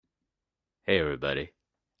Hey, everybody.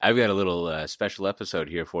 I've got a little special episode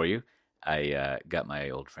here for you. I got my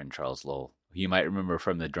old friend Charles Lowell, who you might remember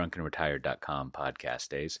from the drunkenretired.com podcast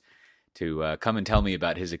days, to come and tell me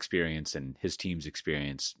about his experience and his team's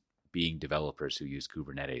experience being developers who use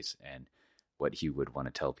Kubernetes and what he would want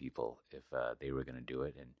to tell people if they were going to do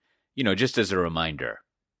it. And, just as a reminder,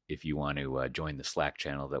 if you want to join the Slack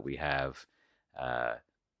channel that we have, uh,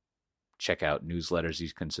 check out newsletters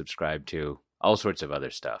you can subscribe to, all sorts of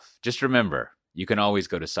other stuff. Just remember, you can always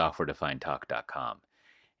go to softwaredefinedtalk.com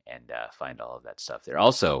and find all of that stuff there.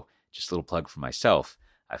 Also, just a little plug for myself,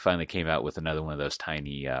 I finally came out with another one of those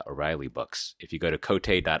tiny O'Reilly books. If you go to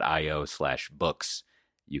cote.io/books,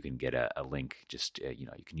 you can get a link. Just, you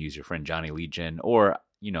can use your friend Johnny Legion, or,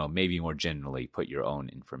 maybe more generally, put your own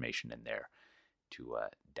information in there to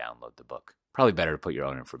download the book. Probably better to put your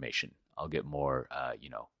own information. I'll get more,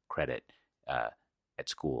 credit at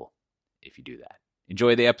school if you do that.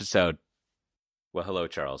 Enjoy the episode. Well, hello,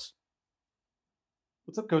 Charles.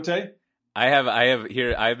 What's up, Cote?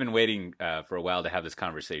 I've been waiting for a while to have this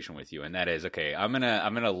conversation with you, and that is, okay, I'm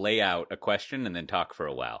gonna lay out a question and then talk for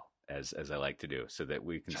a while, as I like to do, so that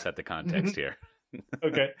we can set the context here.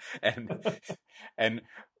 Okay. and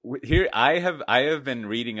here I have been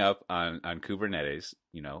reading up on Kubernetes,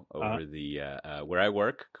 over the where I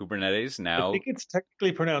work, Kubernetes now. I think it's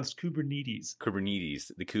technically pronounced Kubernetes.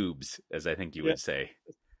 Kubernetes, the Kubes, as I think you would say.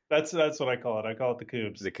 That's what I call it. I call it the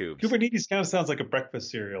Kubes. The Kubes. Kubernetes kind of sounds like a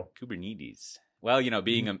breakfast cereal. Kubernetes. Well,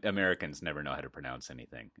 being Americans never know how to pronounce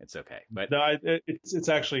anything. It's okay, but no, it's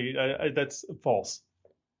actually that's false.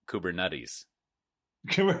 Kubernetes.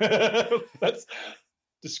 That's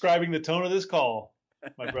describing the tone of this call,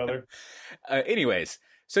 my brother. Anyways,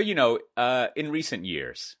 so in recent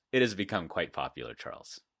years, it has become quite popular,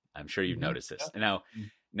 Charles. I'm sure you've noticed this. Yeah.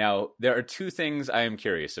 Now there are two things I am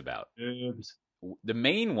curious about. The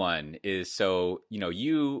main one is, so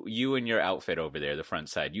you and your outfit over there, the front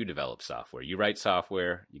side, you develop software. You write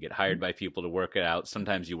software. You get hired by people to work it out.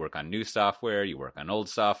 Sometimes you work on new software. You work on old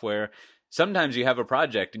software. Sometimes you have a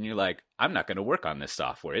project and you're like, I'm not going to work on this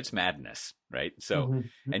software. It's madness, right? So,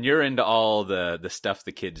 and you're into all the stuff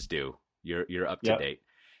the kids do. You're up to date.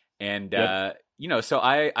 And, so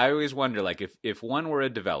I always wonder, like, if one were a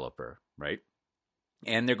developer, right?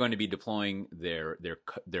 And they're going to be deploying their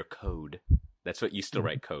code. That's what you still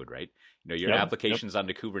write code, right? Your applications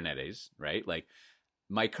onto Kubernetes, right? Like,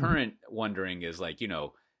 my current wondering is, like,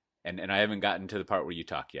 and I haven't gotten to the part where you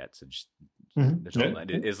talk yet. So just,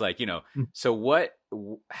 is like, so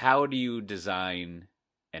how do you design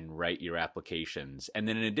and write your applications? And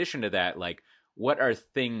then in addition to that, like, what are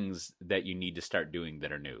things that you need to start doing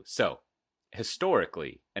that are new? So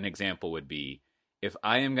historically, an example would be, if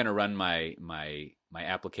I am going to run my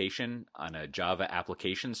application on a Java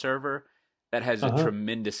application server, that has a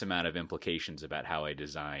tremendous amount of implications about how I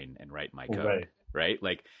design and write my code, right?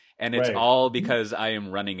 Like, and it's all because I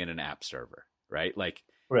am running in an app server, right? Like,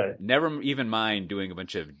 never even mind doing a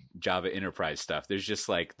bunch of Java enterprise stuff. There's just,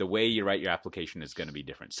 like, the way you write your application is going to be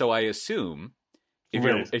different. So I assume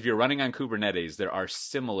if you're running on Kubernetes, there are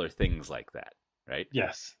similar things like that, right?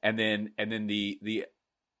 Yes. And then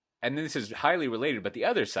this is highly related, but the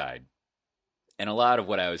other side, and a lot of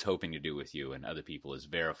what I was hoping to do with you and other people, is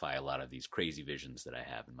verify a lot of these crazy visions that I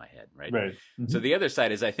have in my head, right? So the other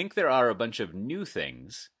side is, I think there are a bunch of new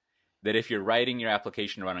things that if you're writing your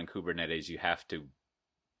application to run on Kubernetes, you have to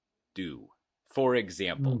do. For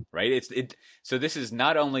example, right? So this is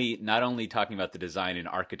not only talking about the design and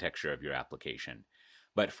architecture of your application,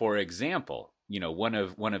 but for example, one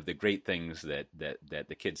of the great things that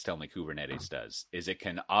the kids tell me Kubernetes does is it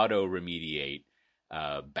can auto remediate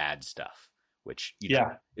bad stuff, which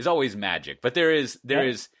is always magic. But there is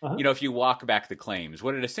if you walk back the claims,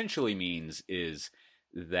 what it essentially means is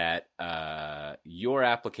that your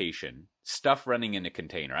application, stuff running in a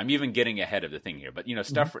container. I'm even getting ahead of the thing here, but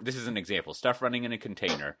stuff. This is an example. Stuff running in a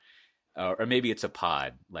container, or maybe it's a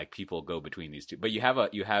pod. Like, people go between these two, but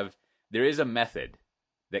there is a method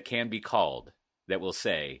that can be called that will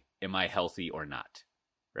say, "Am I healthy or not?"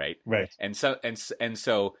 Right. And so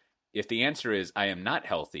if the answer is I am not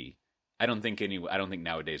healthy, I don't think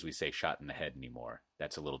nowadays we say shot in the head anymore.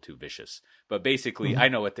 That's a little too vicious. But basically, I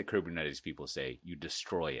know what the Kubernetes people say. You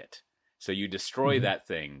destroy it. So you destroy that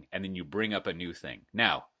thing, and then you bring up a new thing.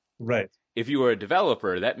 Now, if you are a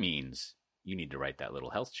developer, that means you need to write that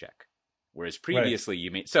little health check. Whereas previously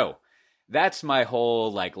you made... So that's my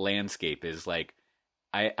whole, like, landscape is, like,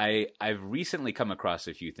 I've recently come across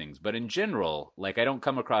a few things, but in general, like, I don't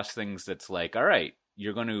come across things that's like, all right,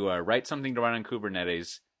 you're going to write something to run on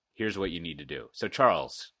Kubernetes. Here's what you need to do. So,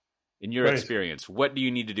 Charles, in your experience, what do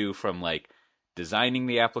you need to do from, like, designing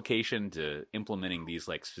the application to implementing these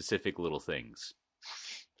like specific little things?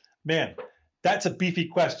 Man, that's a beefy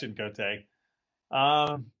question, Cote.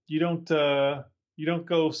 You don't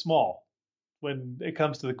go small when it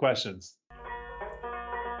comes to the questions.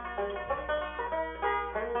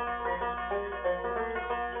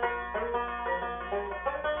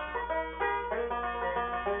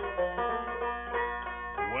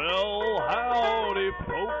 Well, howdy,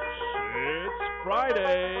 folks. It's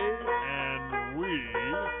Friday, and we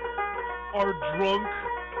are drunk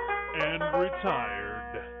and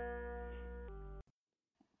retired.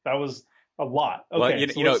 That was a lot. Okay, well,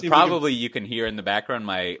 you know, probably you can hear in the background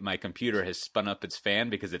my computer has spun up its fan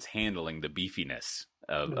because it's handling the beefiness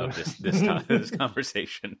of this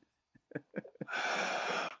conversation.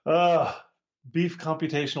 Beef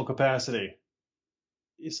computational capacity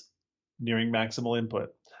is nearing maximal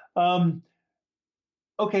input.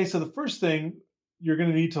 Okay, so the first thing you're going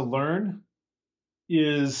to need to learn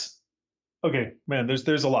is, okay, man,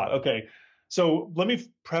 there's a lot. Okay, so let me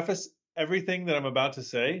preface everything that I'm about to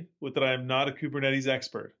say with that I am not a Kubernetes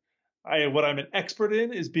expert. What I'm an expert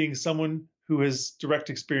in is being someone who has direct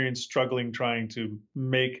experience struggling trying to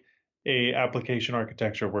make a application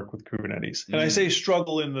architecture work with Kubernetes. And I say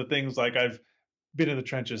struggle in the things like I've been in the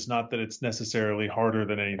trenches, not that it's necessarily harder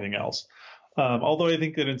than anything else. Although I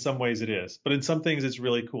think that in some ways it is, but in some things it's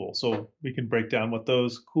really cool. So we can break down what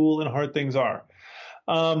those cool and hard things are.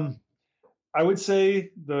 I would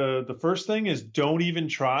say the first thing is don't even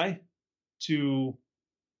try to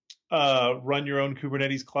run your own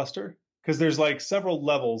Kubernetes cluster, because there's like several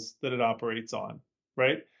levels that it operates on,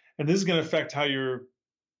 right? And this is going to affect how I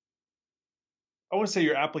want to say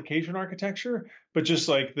your application architecture, but just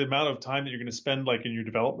like the amount of time that you're going to spend like in your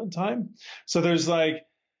development time. So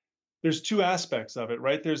there's two aspects of it,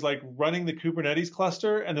 right? There's like running the Kubernetes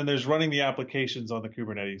cluster, and then there's running the applications on the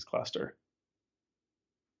Kubernetes cluster.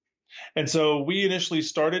 And so we initially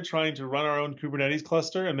started trying to run our own Kubernetes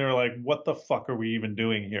cluster, and they were like, what the fuck are we even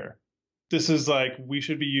doing here? This is like, we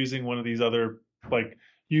should be using one of these other, like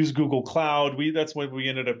use Google Cloud. That's what we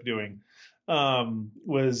ended up doing,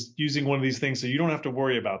 was using one of these things so you don't have to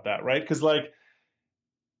worry about that, right? Because like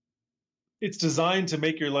it's designed to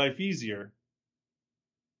make your life easier.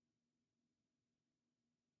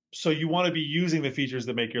 So you want to be using the features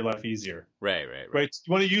that make your life easier. Right.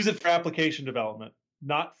 You want to use it for application development,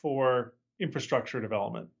 not for infrastructure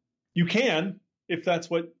development. You can, if that's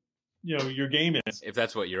what your game is. If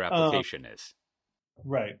that's what your application is.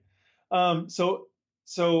 Right. So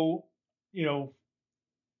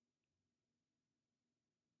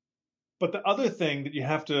but the other thing that you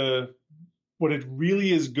have to, what it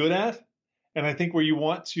really is good at, and I think where you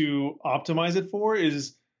want to optimize it for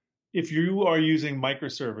is, if you are using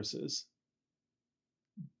microservices,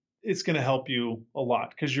 it's going to help you a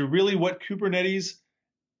lot, because you're really what Kubernetes,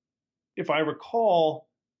 if I recall,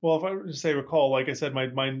 like I said,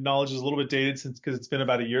 my knowledge is a little bit dated because it's been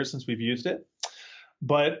about a year since we've used it.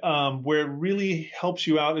 But where it really helps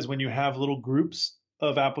you out is when you have little groups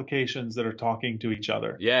of applications that are talking to each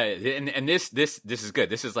other. Yeah, and this is good.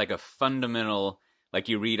 This is like a fundamental, like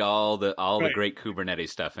you read all the great Kubernetes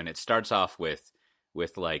stuff, and it starts off with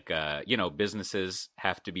like, businesses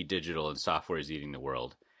have to be digital and software is eating the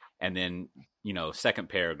world. And then, second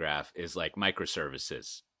paragraph is like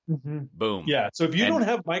microservices. Mm-hmm. Boom. Yeah. So if you don't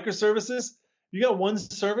have microservices, you got one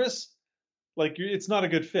service, like it's not a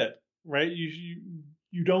good fit, right?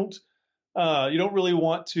 You don't really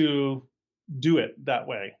want to do it that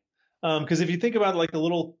way. Because if you think about like a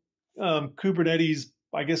little Kubernetes,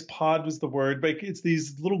 I guess pod was the word, but it's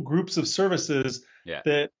these little groups of services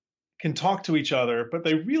that can talk to each other, but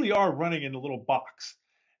they really are running in a little box.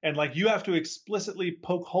 And like you have to explicitly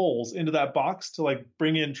poke holes into that box to like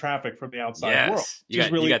bring in traffic from the outside world. You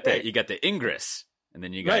got the ingress, and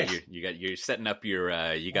then you're setting up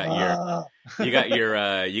your you got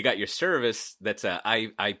your service that's a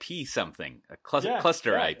IP something, a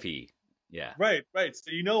cluster IP. Yeah. Right.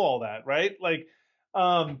 So all that, right? Like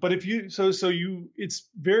but if you it's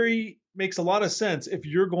makes a lot of sense if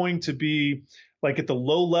you're going to be like at the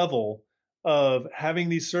low level of having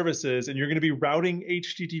these services, and you're going to be routing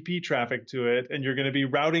HTTP traffic to it, and you're going to be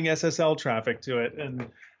routing SSL traffic to it,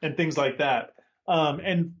 and things like that.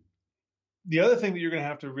 And the other thing that you're going to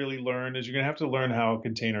have to really learn is you're going to have to learn how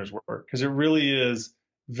containers work, because it really is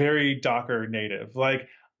very Docker native. Like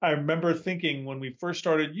I remember thinking when we first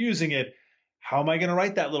started using it, how am I going to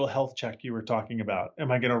write that little health check you were talking about?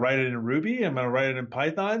 Am I going to write it in Ruby? Am I going to write it in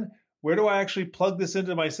Python? Where do I actually plug this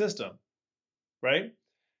into my system? Right?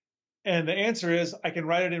 And the answer is I can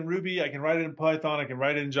write it in Ruby, I can write it in Python, I can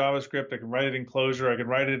write it in JavaScript, I can write it in Clojure, I can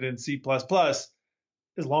write it in C++.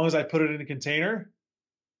 as long as I put it in a container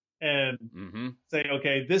and say,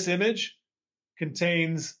 okay, this image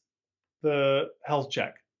contains the health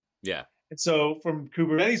check. Yeah. And so from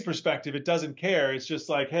Kubernetes perspective, it doesn't care. It's just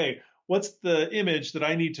like, hey, what's the image that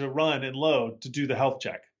I need to run and load to do the health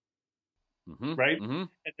check? Right? And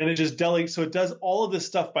then it just delegates. So it does all of this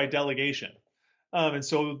stuff by delegation. And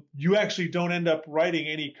so you actually don't end up writing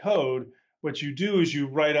any code. What you do is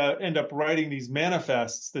you end up writing these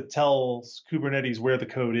manifests that tells Kubernetes where the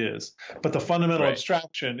code is. But the fundamental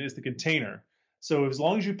abstraction is the container. So as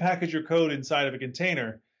long as you package your code inside of a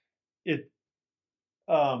container,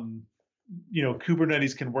 Kubernetes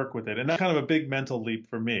can work with it. And that's kind of a big mental leap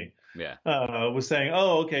for me. Yeah. Was saying,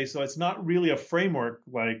 oh, okay, so it's not really a framework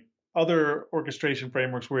like other orchestration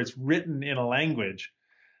frameworks where it's written in a language.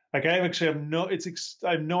 Like I actually have no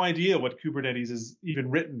idea what Kubernetes is even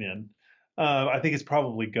written in. I think it's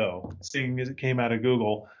probably Go, seeing as it came out of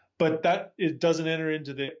Google. But it doesn't enter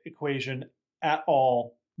into the equation at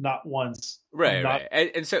all, not once. Right.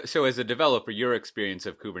 And so as a developer, your experience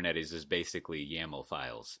of Kubernetes is basically YAML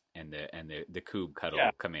files and the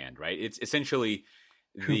kubectl command, right? It's essentially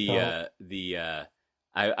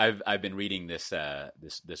I've been reading this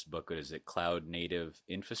book. Is it Cloud Native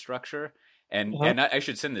Infrastructure? And I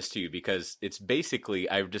should send this to you because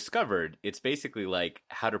I've discovered it's basically like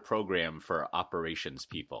how to program for operations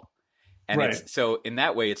people. And so in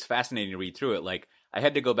that way, it's fascinating to read through it. Like I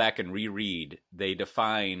had to go back and reread. They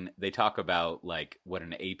talk about like what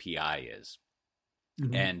an API is.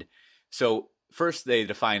 And so first they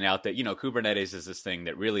define out that, Kubernetes is this thing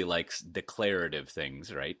that really likes declarative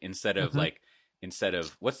things, right? Instead of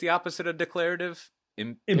what's the opposite of declarative?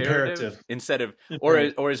 Imperative. Instead of,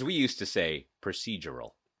 or as we used to say,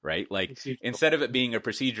 procedural, right? Like instead of it being a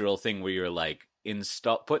procedural thing where you're like,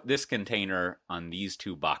 put this container on these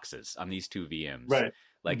two boxes, on these two VMs. Right.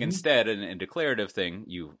 Like instead, in a declarative thing,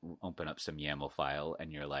 you open up some YAML file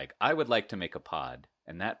and you're like, I would like to make a pod,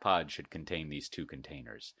 and that pod should contain these two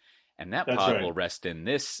containers. And that pod will rest in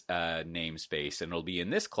this namespace, and it'll be in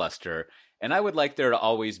this cluster. And I would like there to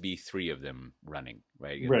always be 3 of them running,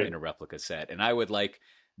 right, in a replica set. And I would like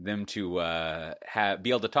them to be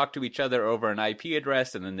able to talk to each other over an IP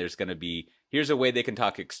address. And then there's going to be, here's a way they can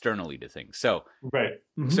talk externally to things. So,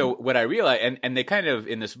 so what I realized, and they kind of,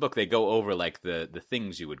 in this book, they go over like the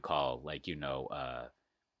things you would call, like,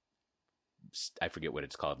 I forget what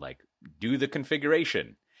it's called, like do the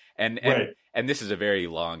configuration. And this is a very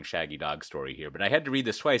long Shaggy Dog story here, but I had to read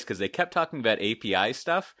this twice because they kept talking about API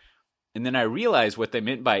stuff. And then I realized what they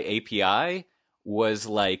meant by API was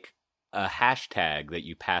like a hashtag that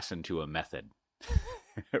you pass into a method.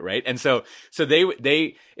 Right. And so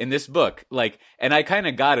they in this book, like, and I kind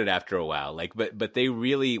of got it after a while, like, but they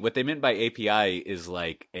really, what they meant by API is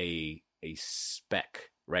like a spec,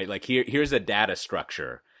 right? Like here's a data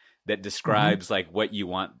structure that describes like what you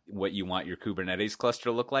want your Kubernetes cluster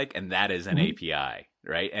to look like. And that is an API.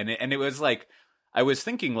 Right. And it was like, I was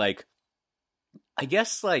thinking like, I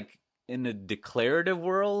guess like in a declarative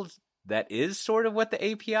world, that is sort of what the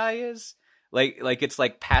API is. Like it's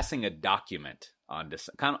like passing a document on to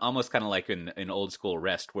almost kind of like in old school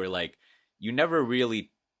REST, where like you never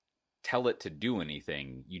really tell it to do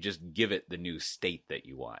anything. You just give it the new state that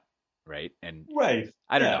you want. Right. And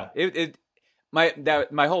I don't know.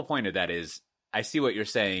 My whole point of that is I see what you're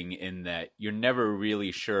saying in that you're never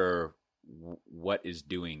really sure what is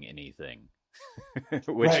doing anything,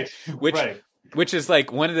 which is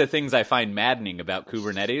like one of the things I find maddening about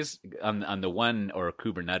Kubernetes on the one, or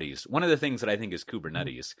Kubernetes. One of the things that I think is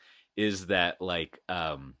Kubernetes is that like,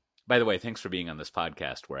 by the way, thanks for being on this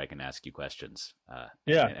podcast where I can ask you questions.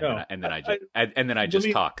 And then I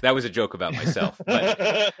just talk. That was a joke about myself.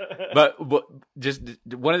 But just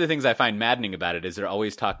one of the things I find maddening about it is they're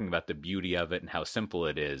always talking about the beauty of it and how simple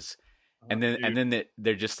it is. And then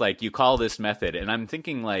they're just like, you call this method. And I'm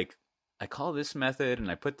thinking like, I call this method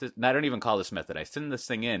and I put this, and I don't even call this method. I send this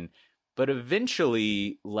thing in, but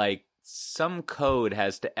eventually like some code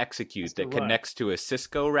has to execute that connects to a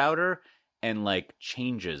Cisco router and like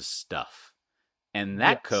changes stuff. And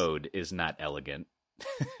that code is not elegant,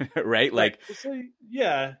 right? Like,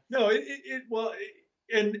 no,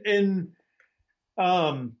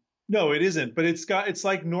 it isn't, but it's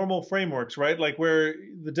like normal frameworks, right? Like where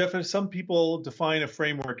some people define a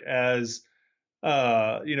framework as, in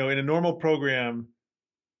a normal program,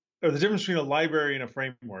 or the difference between a library and a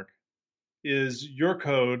framework is your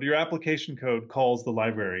application code calls the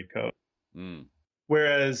library code.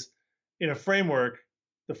 Whereas in a framework,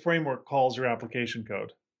 the framework calls your application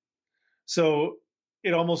code. So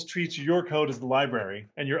it almost treats your code as the library,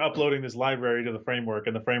 and you're uploading this library to the framework,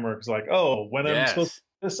 and the framework is like, oh, when I'm supposed to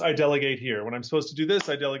do this, I delegate here. When I'm supposed to do this,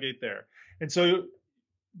 I delegate there. And so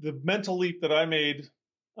the mental leap that I made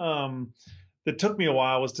that took me a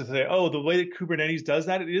while was to say, oh, the way that Kubernetes does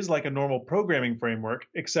that, it is like a normal programming framework,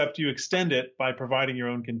 except you extend it by providing your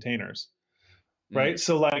own containers, right?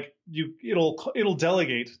 So like it'll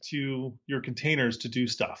delegate to your containers to do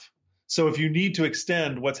stuff. So if you need to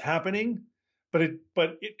extend what's happening, but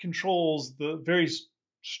it controls very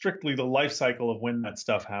strictly the life cycle of when that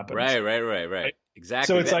stuff happens. Right. Exactly.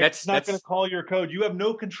 So it's it's not going to call your code. You have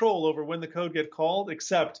no control over when the code gets called,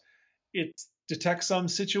 except it detects some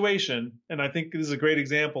situation. And I think this is a great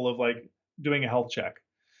example of like doing a health check.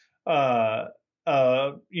 And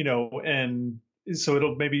so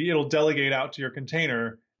it'll delegate out to your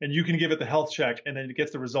container, and you can give it the health check, and then it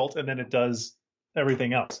gets the result, and then it does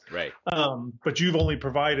everything else. Right. But you've only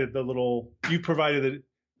provided the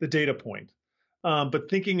data point. But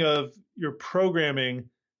thinking of your programming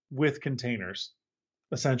with containers,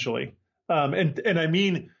 essentially. And I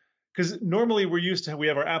mean, because normally we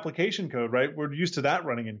have our application code, right? We're used to that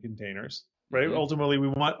running in containers, right? Mm-hmm. Ultimately, we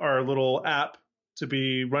want our little app to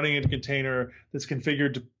be running in a container that's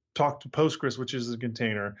configured to talk to Postgres, which is a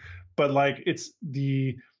container. But like it's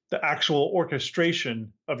the actual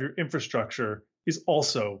orchestration of your infrastructure is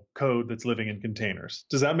also code that's living in containers.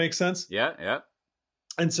 Does that make sense? Yeah.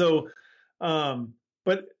 And so,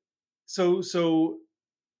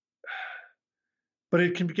 but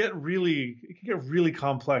it can get really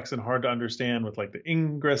complex and hard to understand with like the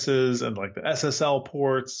ingresses and like the SSL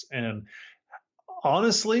ports. And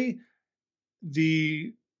honestly,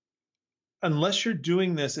 unless you're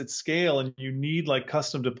doing this at scale and you need like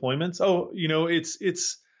custom deployments,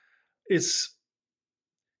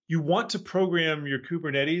 you want to program your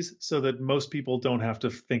Kubernetes so that most people don't have to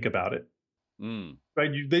think about it,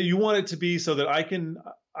 right? You want it to be so that I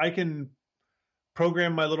can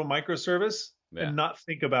program my little microservice and not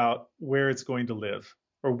think about where it's going to live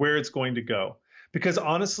or where it's going to go. Because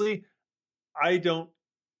honestly, I don't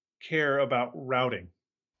care about routing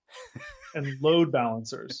and load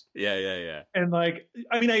balancers. Yeah. And like,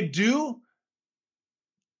 I mean, I do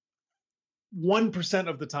 1%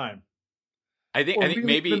 of the time. I think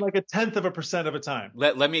maybe even like 0.1% of a time.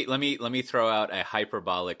 Let me throw out a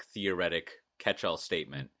hyperbolic theoretic catch-all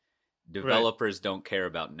statement. Developers don't care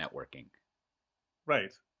about networking.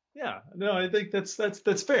 Right. Yeah. No, I think that's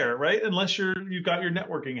fair, right? Unless you've got your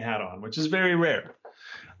networking hat on, which is very rare.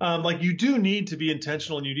 Like you do need to be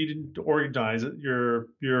intentional, and you need to organize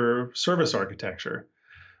your service architecture.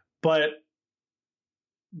 But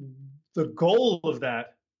the goal of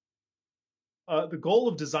that, the goal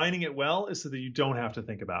of designing it well, is so that you don't have to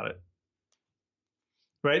think about it,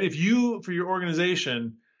 right? If you, for your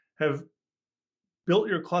organization, have built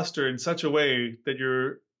your cluster in such a way that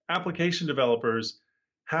your application developers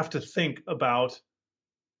have to think about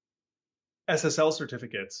SSL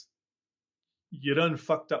certificates, you done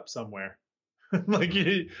fucked up somewhere. Like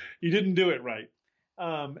you didn't do it right.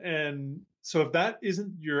 And so if that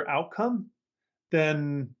isn't your outcome,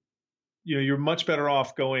 then you're much better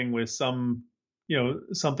off going with something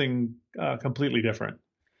completely different.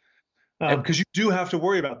 Because you do have to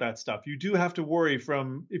worry about that stuff. You do have to worry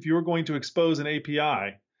if you're going to expose an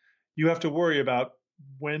API, you have to worry about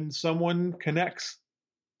when someone connects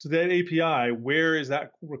to that API, where is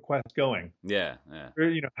that request going? Yeah.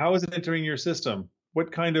 How is it entering your system?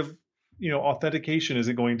 What kind of authentication is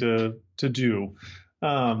it going to do?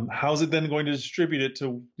 How is it then going to distribute it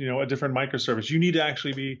to a different microservice? You need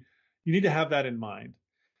to have that in mind.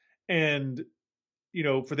 And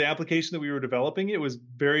for the application that we were developing, it was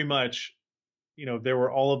very much there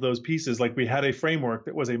were all of those pieces. Like we had a framework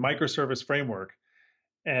that was a microservice framework,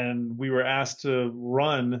 and we were asked to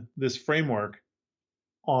run this framework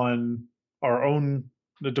on our own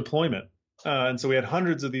deployment. And so we had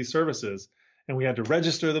hundreds of these services, and we had to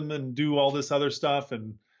register them and do all this other stuff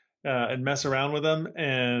and mess around with them.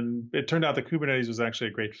 And it turned out that Kubernetes was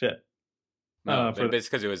actually a great fit. No, but it's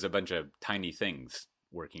because it was a bunch of tiny things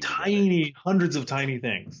working together. Hundreds of tiny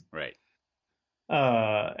things. Right.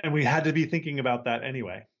 And we had to be thinking about that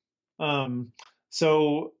anyway.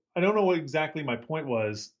 So I don't know what exactly my point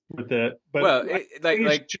was with it, but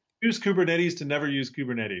use Kubernetes to never use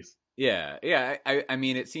Kubernetes. Yeah. I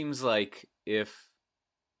mean, it seems like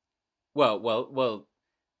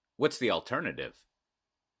what's the alternative?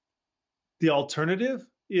 The alternative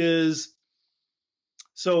is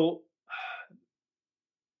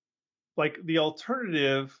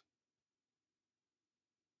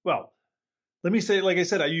let me say, like I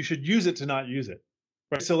said, you should use it to not use it,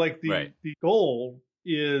 right? So like the goal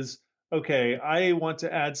is okay, I want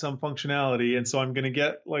to add some functionality, and so I'm going to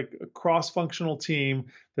get like a cross-functional team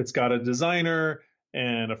that's got a designer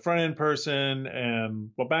and a front-end person and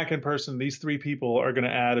a back-end person. These three people are going to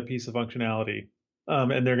add a piece of functionality,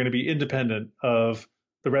 and they're going to be independent of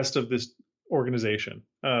the rest of this organization,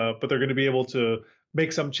 but they're going to be able to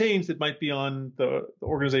make some change that might be on the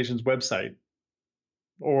organization's website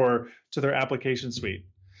or to their application suite.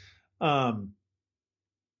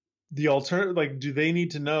 The alternative, like, do they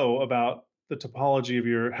need to know about the topology of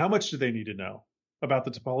your, how much do they need to know about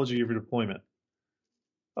the topology of your deployment,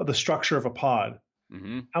 the structure of a pod?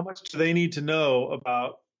 Mm-hmm. How much do they need to know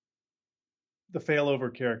about the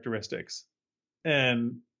failover characteristics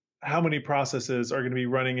and how many processes are going to be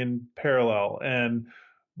running in parallel? And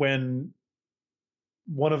when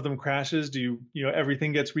one of them crashes, do you know,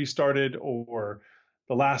 everything gets restarted or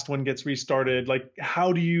the last one gets restarted? Like,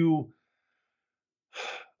 how do you,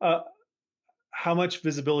 how much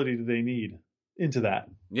visibility do they need into that?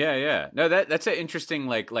 Yeah. No, that's an interesting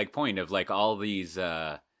like point of like all these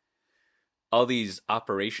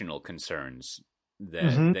operational concerns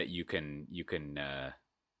that you can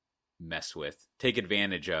mess with, take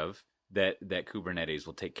advantage of, that Kubernetes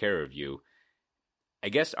will take care of you. I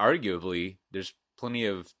guess arguably there's plenty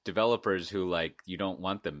of developers who, like, you don't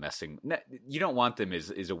want them messing. You don't want them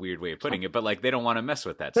is a weird way of putting it, but like they don't want to mess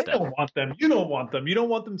with that stuff. They don't want them. You don't want them. You don't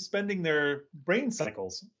want them spending their brain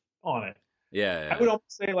cycles on it. Yeah. I would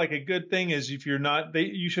almost say like a good thing is if you're not,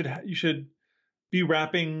 you should be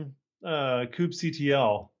wrapping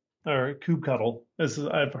kubectl or kubectl, as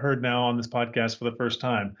I've heard now on this podcast for the first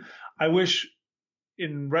time. I wish,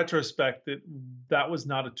 in retrospect, that was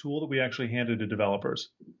not a tool that we actually handed to developers.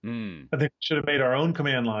 I think we should have made our own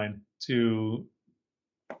command line to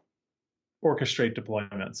orchestrate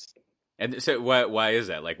deployments. And so why is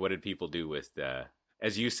that? Like, what did people do with,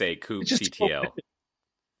 as you say, kubectl?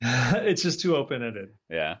 It's just too open-ended.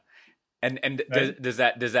 Yeah. And right? does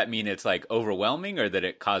that mean it's like overwhelming, or that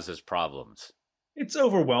it causes problems? It's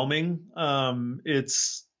overwhelming.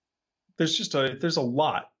 There's a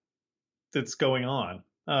lot that's going on.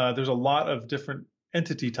 There's a lot of different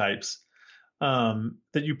entity types that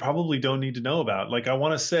you probably don't need to know about. Like, I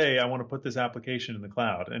want to put this application in the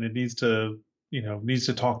cloud, and it needs to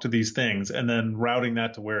talk to these things, and then routing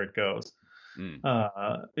that to where it goes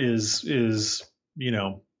is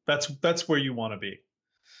that's where you want to be.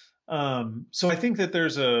 So I think that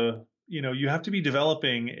there's you have to be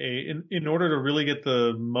developing in order to really get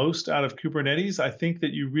the most out of Kubernetes. I think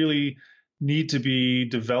that you really need to be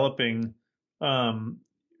developing.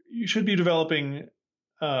 You should be developing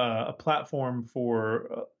a platform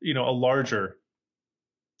for a larger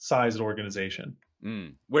sized organization.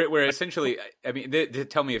 Where essentially, I mean,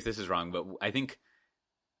 tell me if this is wrong, but I think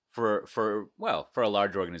for a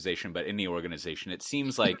large organization, but any organization, it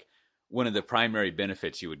seems like one of the primary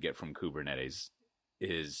benefits you would get from Kubernetes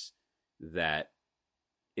is that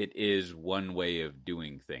it is one way of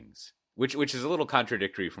doing things, which is a little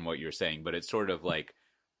contradictory from what you're saying, but it's sort of like,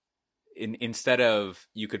 instead of,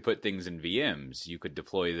 you could put things in VMs, you could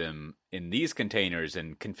deploy them in these containers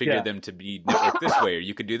and configure them to be networked this way, or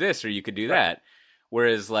you could do this, or you could do that.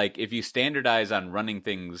 Whereas, like, if you standardize on running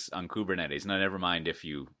things on Kubernetes, now never mind if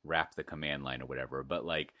you wrap the command line or whatever, but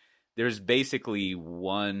like, there's basically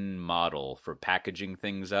one model for packaging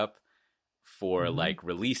things up, for like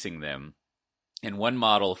releasing them, and one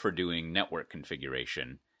model for doing network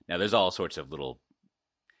configuration. Now, there's all sorts of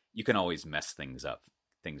you can always mess things up.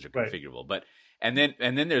 Things are configurable, but and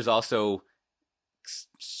then there's also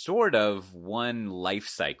sort of one life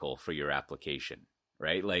cycle for your application,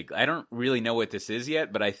 right? Like, I don't really know what this is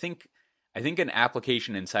yet, but I think an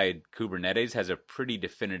application inside Kubernetes has a pretty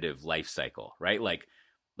definitive life cycle, right? Like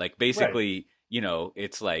basically,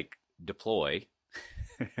 it's like deploy,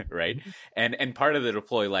 right? And part of the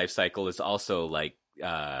deploy life cycle is also like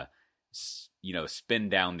spin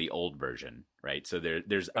down the old version, right? So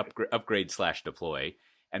there's upgrade / deploy.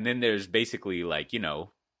 And then there's basically like,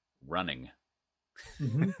 running,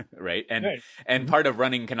 right? And part of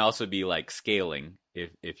running can also be like scaling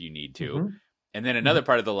if you need to. And then another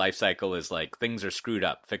part of the life cycle is like, things are screwed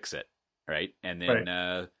up, fix it, right? And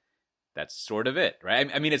then that's sort of it, right?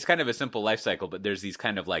 I mean, it's kind of a simple life cycle, but there's these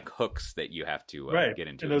kind of like hooks that you have to get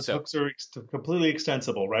into. And those hooks are completely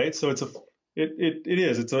extensible, right? So it's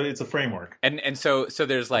a framework. And so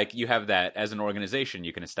there's like, you have that as an organization,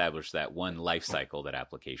 you can establish that one life cycle that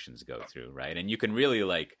applications go through, right? And you can really,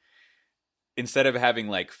 like, instead of having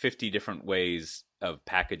like 50 different ways of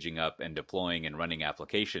packaging up and deploying and running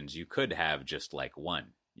applications, you could have just like one.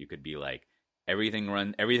 You could be like, everything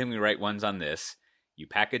we write runs on this, you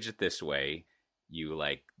package it this way, you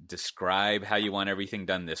like describe how you want everything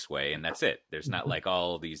done this way, and that's it. There's not like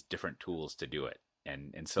all these different tools to do it.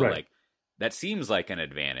 And so like that seems like an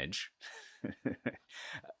advantage.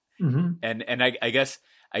 And I guess,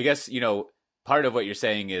 part of what you're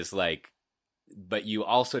saying is like, but you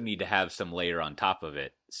also need to have some layer on top of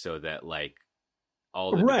it so that like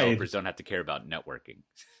all the developers don't have to care about networking.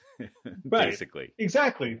 Basically.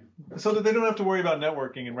 Exactly. So that they don't have to worry about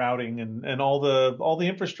networking and routing and all the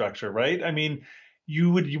infrastructure, right? I mean,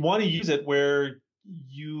 you want to use it where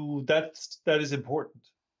that is important,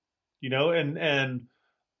 and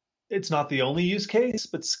it's not the only use case,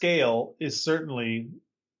 but scale is certainly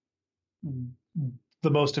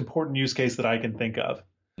the most important use case that I can think of.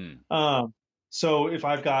 So if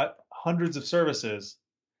I've got hundreds of services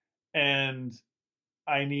and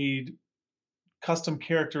I need custom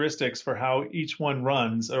characteristics for how each one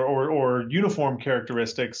runs, or uniform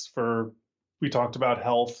characteristics for, we talked about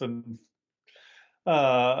health and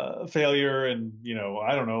failure and,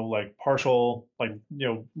 I don't know, like partial, like,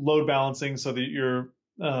 load balancing so that you're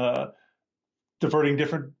diverting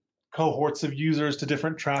different cohorts of users to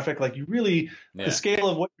different traffic. Like the scale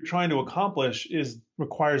of what you're trying to accomplish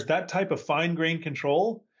requires that type of fine-grained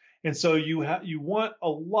control. And so you want a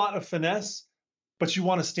lot of finesse, but you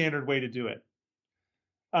want a standard way to do it.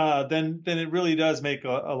 Then it really does make a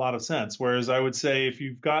lot of sense. Whereas I would say if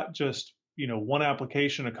you've got just, one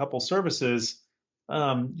application, a couple services,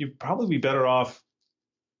 you'd probably be better off,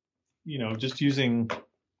 just using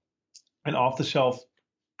an off-the-shelf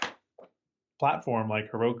platform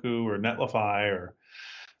like Heroku or Netlify or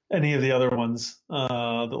any of the other ones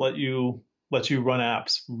that let you run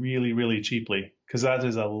apps really, really cheaply, because that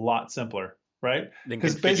is a lot simpler, right? Than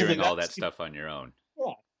configuring all that stuff on your own.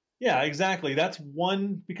 Yeah, exactly. That's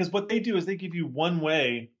one, because what they do is they give you one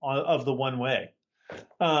way of the one way.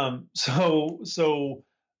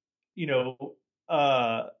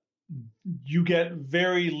 You get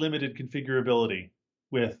very limited configurability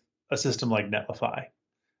with a system like Netlify,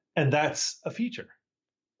 and that's a feature,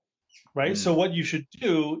 right? So what you should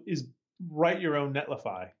do is write your own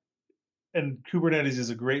Netlify, and Kubernetes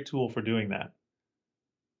is a great tool for doing that,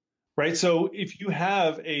 right? So if you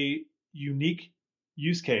have a unique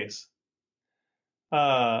use case,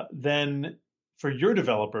 then for your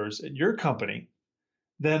developers at your company,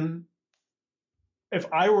 then if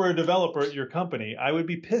I were a developer at your company, I would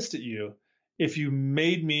be pissed at you if you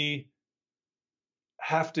made me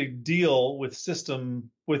have to deal with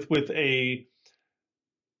a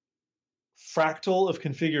fractal of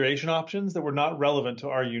configuration options that were not relevant to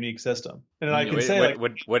our unique system. And I can say,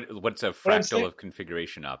 what's a fractal of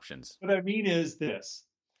configuration options? What I mean is this.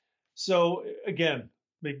 So again,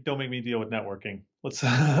 don't make me deal with networking. Let's.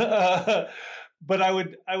 But I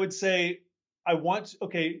would say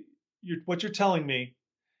what you're telling me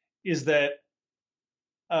is that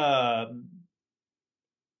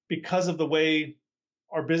because of the way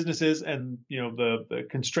our business is and the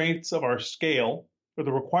constraints of our scale or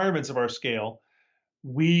the requirements of our scale,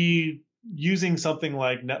 using something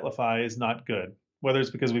like Netlify is not good. Whether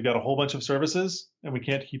it's because we've got a whole bunch of services and we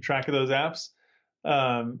can't keep track of those apps,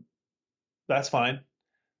 that's fine.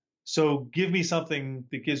 So give me something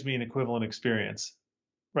that gives me an equivalent experience,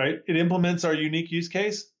 right? It implements our unique use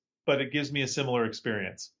case, but it gives me a similar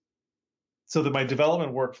experience. So that my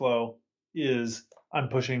development workflow is I'm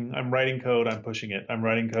writing code, I'm pushing it. I'm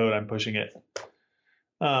writing code, I'm pushing it.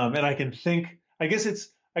 And I can think, I guess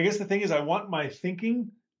the thing is I want my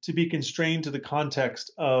thinking to be constrained to the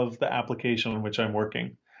context of the application on which I'm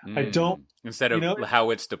working. I don't, instead of how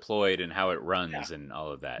it's deployed and how it runs and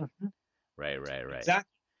all of that. Right. Exactly.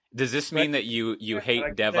 Does this mean that you hate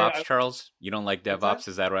DevOps, Charles? You don't like DevOps?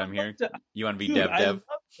 Is that what I'm hearing? You want to be dev? I love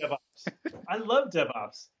DevOps. I love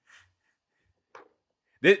DevOps.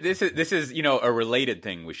 This is a related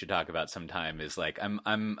thing we should talk about sometime. Is like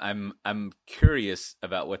I'm curious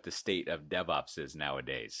about what the state of DevOps is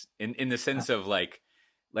nowadays, in the sense of like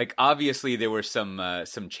obviously there were some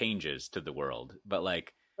changes to the world, but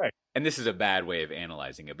like right. And this is a bad way of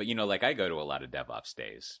analyzing it, but like I go to a lot of DevOps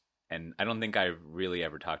days. And I don't think I've really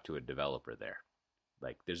ever talked to a developer there.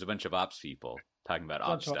 Like, there's a bunch of ops people talking about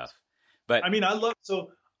ops stuff. But I mean, I love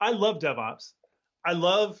DevOps. I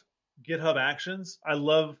love GitHub Actions. I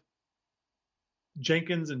love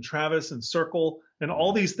Jenkins and Travis and Circle and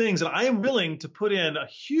all these things. And I am willing to put in a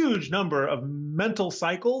huge number of mental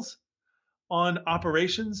cycles on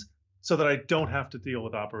operations so that I don't have to deal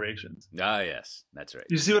with operations. Ah, yes, that's right.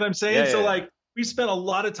 You see what I'm saying? Yeah. Like, we spent a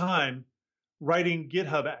lot of time writing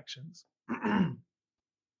GitHub Actions.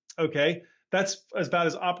 Okay, that's about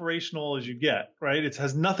as operational as you get, right? It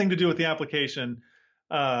has nothing to do with the application.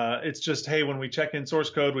 It's just, hey, when we check in source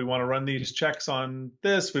code, we want to run these checks on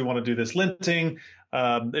this. We want to do this linting.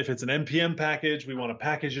 If it's an NPM package, we want to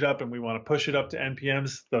package it up and we want to push it up to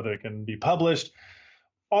NPMs so that it can be published.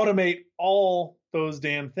 Automate all those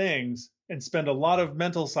damn things and spend a lot of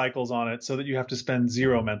mental cycles on it so that you have to spend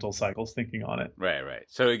 0 mental cycles thinking on it. Right.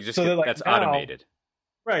 So that's automated.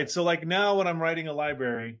 Right. So like now when I'm writing a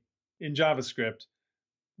library in JavaScript,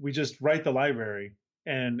 we just write the library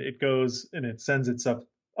and it goes and it sends it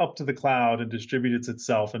up to the cloud and distributes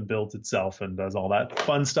itself and builds itself and does all that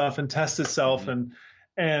fun stuff and tests itself. Mm-hmm.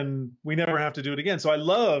 And we never have to do it again. So I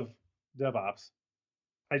love DevOps.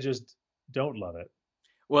 I just don't love it.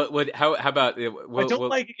 Well, how about? I don't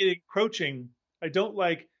like it encroaching. I don't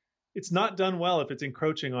like. It's not done well if it's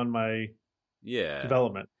encroaching on my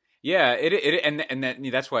development. Yeah,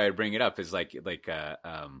 and that's why I bring it up is like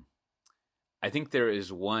I think there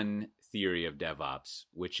is one theory of DevOps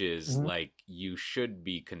which is like you should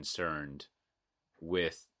be concerned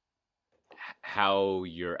with how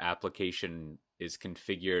your application is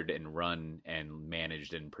configured and run and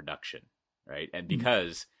managed in production, right? And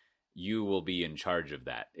because you will be in charge of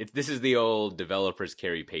that. This is the old developers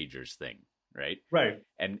carry pagers thing, right? Right.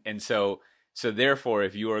 And so therefore,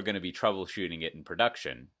 if you are going to be troubleshooting it in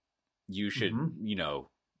production, you should,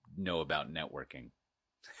 know about networking.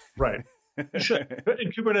 Right. You should.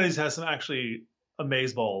 And Kubernetes has some actually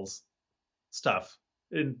amazeballs stuff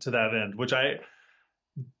to that end, which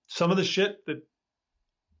some of the shit that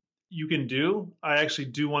you can do, I actually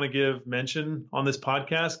do want to give mention on this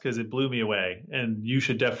podcast because it blew me away, and you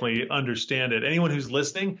should definitely understand it. Anyone who's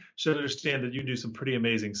listening should understand that you do some pretty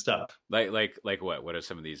amazing stuff. Like what? What are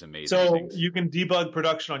some of these amazing things? So you can debug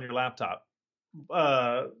production on your laptop,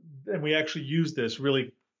 and we actually use this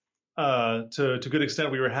really to good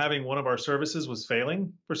extent. We were having one of our services was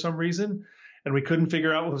failing for some reason, and we couldn't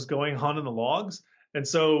figure out what was going on in the logs, and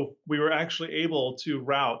so we were actually able to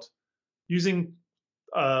route using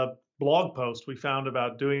blog post we found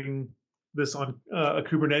about doing this on a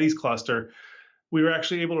Kubernetes cluster. We were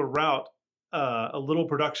actually able to route a little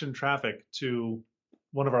production traffic to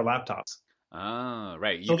one of our laptops. Oh,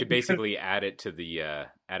 right. You could basically add it to the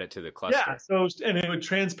cluster. Yeah. So, and it would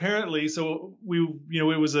transparently. So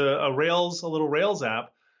it was a little Rails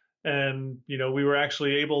app, and we were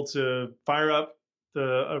actually able to fire up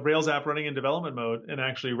a Rails app running in development mode and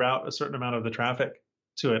actually route a certain amount of the traffic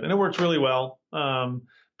to it, and it works really well.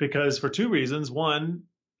 Because for 2 reasons. One,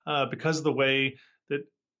 because of the way that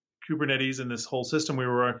Kubernetes and this whole system we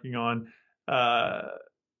were working on,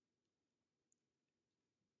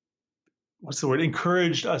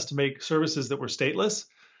 encouraged us to make services that were stateless.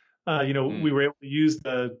 We were able to use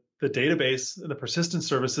the database and the persistent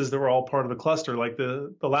services that were all part of the cluster. Like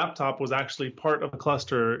the laptop was actually part of the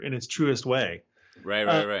cluster in its truest way.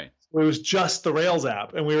 Right. It was just the Rails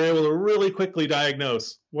app, and we were able to really quickly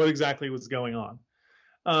diagnose what exactly was going on.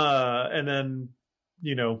 And then,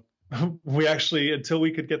 we actually, until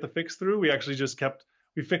we could get the fix through, we actually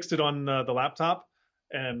we fixed it on the laptop,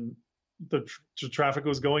 and the traffic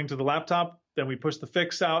was going to the laptop. Then we pushed the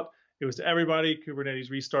fix out. It was to everybody.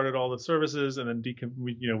 Kubernetes restarted all the services, and then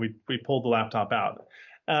we pulled the laptop out.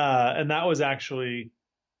 And that was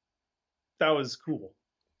cool.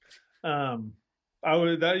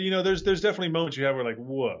 There's definitely moments you have where like,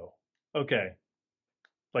 whoa, okay.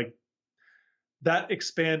 Like, that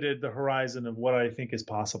expanded the horizon of what I think is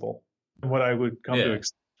possible and what I would come to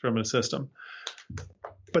expect from a system.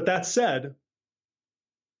 But that said,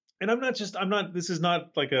 and this is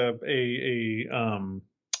not like it's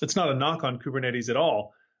not a knock on Kubernetes at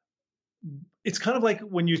all. It's kind of like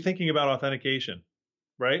when you're thinking about authentication,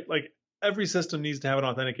 right? Like every system needs to have an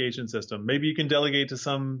authentication system. Maybe you can delegate to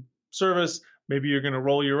some service. Maybe you're going to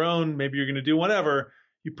roll your own. Maybe you're going to do whatever.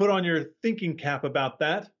 You put on your thinking cap about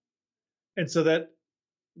that. And so that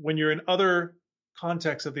when you're in other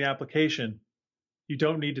contexts of the application, you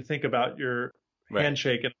don't need to think about your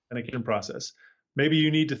handshake and authentication process. Maybe you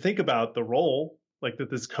need to think about the role, like that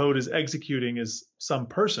this code is executing as some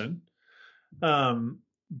person.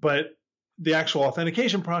 But the actual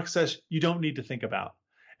authentication process, you don't need to think about.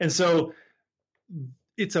 And so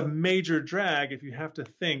it's a major drag if you have to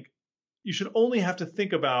think. You should only have to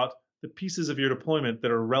think about the pieces of your deployment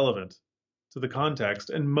that are relevant to the context,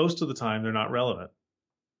 and most of the time they're not relevant.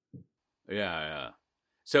 Yeah.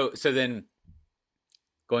 So then,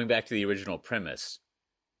 going back to the original premise,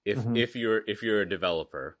 if you're a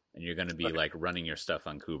developer and you're going to be like running your stuff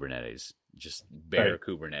on Kubernetes, just bare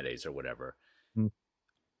Kubernetes or whatever,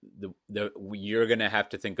 you're going to have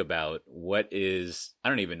to think about what is, I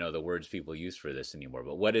don't even know the words people use for this anymore,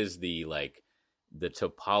 but what is the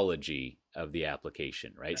topology of the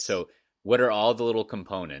application, right? Yes. So what are all the little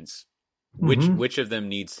components, which of them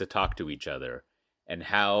needs to talk to each other, and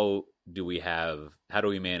how do we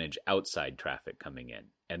manage outside traffic coming in,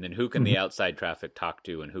 and then who can the outside traffic talk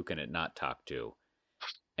to and who can it not talk to,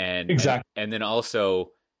 and then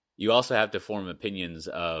also you also have to form opinions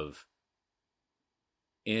of,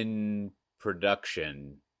 in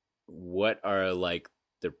production, what are like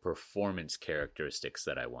the performance characteristics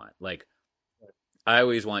that I want. Like, I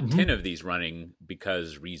always want 10 of these running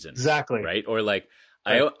because reasons. Exactly. Right? Or like,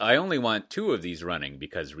 right. I only want 2 of these running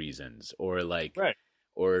because reasons, or like, right.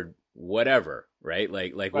 or whatever, right?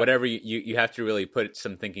 Like right. whatever you have to really put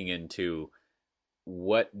some thinking into,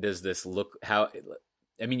 what does this look, how,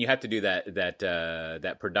 I mean, you have to do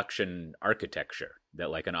that production architecture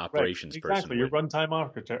that like an operations right. person your runtime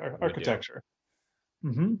architecture.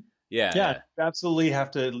 Mm-hmm. Yeah. You absolutely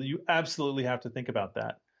have to think about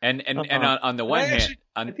that. And on the one hand,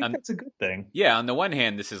 I think that's a good thing. Yeah, on the one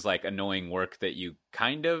hand, this is like annoying work that you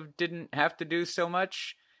kind of didn't have to do so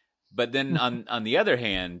much. But then on the other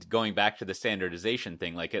hand, going back to the standardization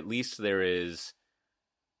thing, like at least there is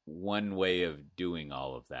one way of doing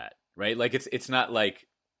all of that, right? Like it's not like,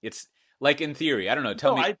 it's like in theory. I don't know.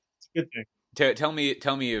 Tell me. It's a good thing.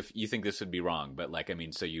 Tell me if you think this would be wrong. But like, I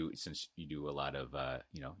mean, so since you do a lot of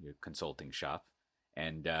your consulting shop,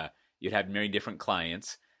 and you'd have many different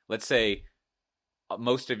clients. Let's say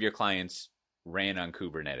most of your clients ran on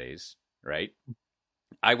Kubernetes, right?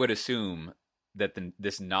 I would assume that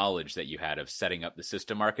this knowledge that you had of setting up the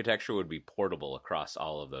system architecture would be portable across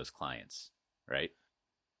all of those clients, right?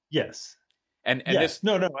 Yes. And yes.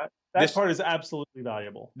 That part is absolutely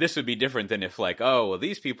valuable. This would be different than if like, oh, well,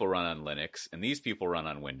 these people run on Linux and these people run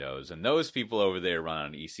on Windows and those people over there run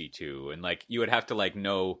on EC2. And like, you would have to like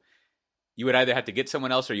know, you would either have to get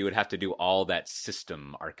someone else or you would have to do all that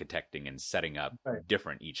system architecting and setting up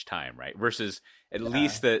different each time, right? Versus at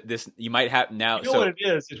least this you might have now. You know what it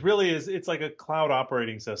is? It really is. It's like a cloud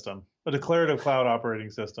operating system, a declarative cloud operating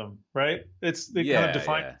system, right? It kind of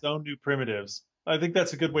defines its own new primitives. I think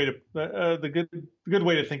that's a good way to the good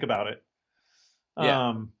way to think about it.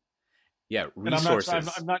 Resources.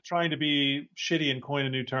 I'm not trying to be shitty and coin a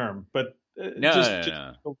new term, but just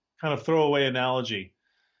kind of throwaway analogy.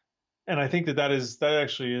 And I think that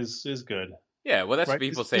actually is good. Yeah, well, that's what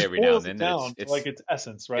people say every now and then. It's like its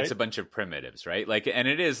essence, right? It's a bunch of primitives, right? Like, and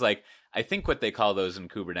it is like, I think what they call those in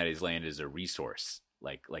Kubernetes land is a resource,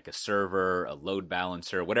 like a server, a load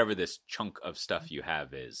balancer, whatever this chunk of stuff you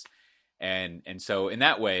have is. And so in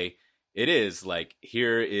that way, it is like,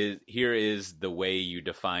 here is the way you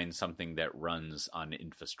define something that runs on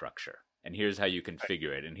infrastructure, and here's how you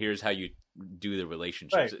configure it, and here's how you do the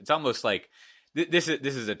relationships. Right. It's almost like, this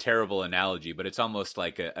is a terrible analogy, but it's almost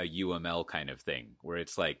like a UML kind of thing, where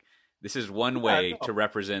it's like, this is one way to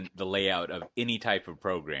represent the layout of any type of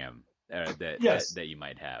program that you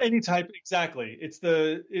might have. Any type, exactly. It's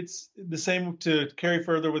the same to carry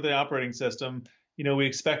further with the operating system. We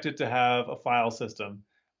expect it to have a file system.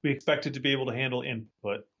 We expect it to be able to handle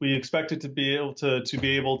input. We expect it to be able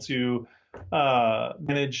to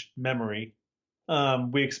manage memory.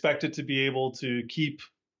 We expect it to be able to keep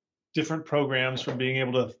different programs from being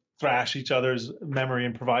able to thrash each other's memory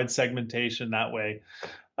and provide segmentation that way.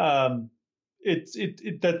 That's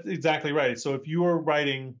exactly right. So if you are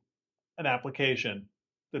writing an application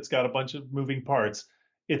that's got a bunch of moving parts,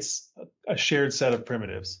 it's a shared set of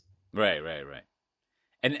primitives. Right.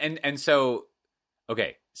 And so,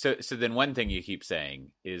 okay. So then one thing you keep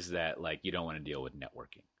saying is that like, you don't want to deal with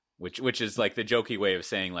networking, which is like the jokey way of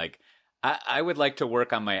saying like, I would like to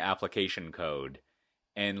work on my application code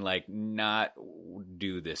and like not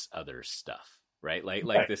do this other stuff, right?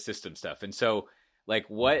 Like the system stuff. And so like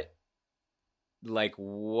what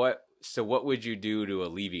would you do to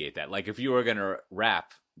alleviate that? Like if you were going to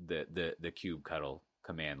wrap the kubectl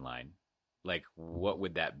command line, like what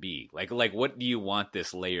would that be? Like what do you want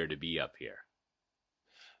this layer to be up here?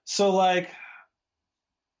 So like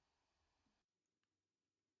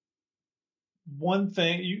one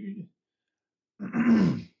thing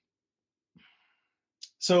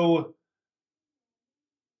So,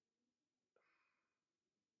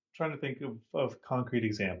 trying to think of a concrete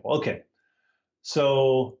example. Okay,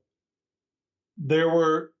 so there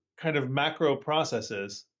were kind of macro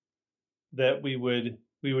processes that we would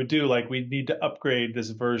do, like we'd need to upgrade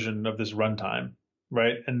this version of this runtime,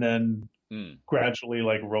 right, and then gradually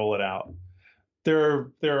like roll it out.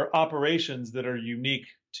 There are operations that are unique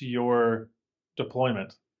to your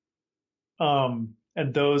deployment, and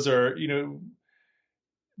those are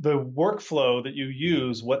the workflow that you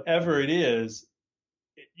use, whatever it is,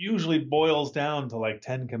 it usually boils down to like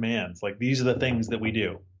 10 commands. Like these are the things that we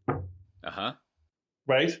do. Uh-huh.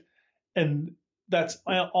 Right? And that's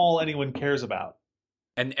all anyone cares about.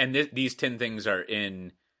 And these 10 things are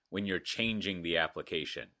in when you're changing the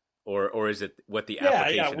application, or is it what the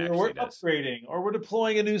application actually we're does? Upgrading, or we're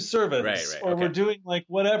deploying a new service, right, or we're doing like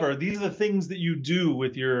whatever. These are the things that you do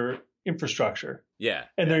with your infrastructure. Yeah.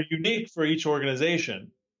 And they're unique for each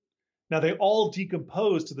organization. Now they all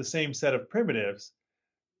decompose to the same set of primitives.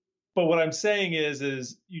 But what I'm saying is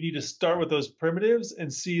you need to start with those primitives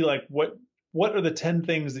and see like what are the 10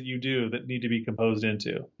 things that you do that need to be composed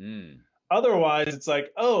into. Otherwise, it's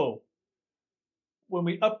like, oh, when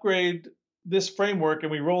we upgrade this framework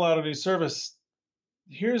and we roll out a new service,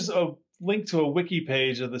 here's a link to a wiki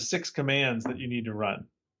page of the 6 commands that you need to run.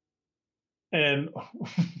 And,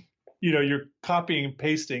 you're copying and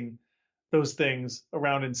pasting those things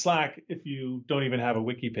around in Slack if you don't even have a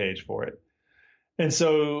wiki page for it. And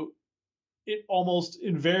it almost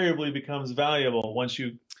invariably becomes valuable once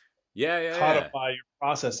you codify your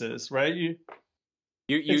processes, right? You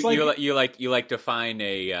like to find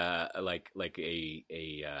a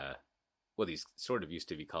well, these sort of used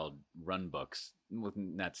to be called run books.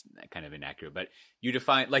 That's kind of inaccurate, but you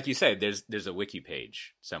define, like you said, there's a wiki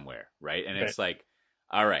page somewhere, right? And it's like,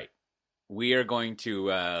 all right, we are going to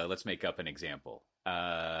let's make up an example.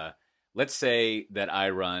 Let's say that I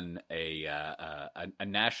run a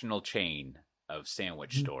national chain of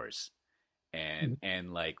sandwich stores.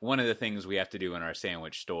 And like one of the things we have to do in our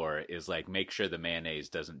sandwich store is like make sure the mayonnaise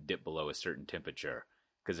doesn't dip below a certain temperature,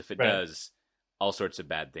 because if it does, all sorts of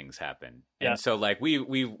bad things happen. And so like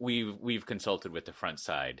we've consulted with the front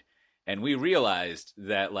side, and we realized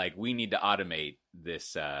that like we need to automate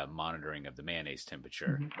this monitoring of the mayonnaise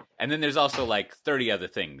temperature. And then there's also like 30 other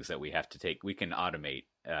things that we have to take. We can automate,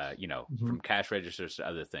 from cash registers to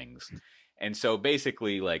other things. And so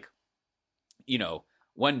basically like,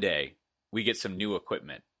 one day we get some new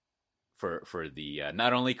equipment for the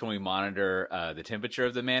not only can we monitor the temperature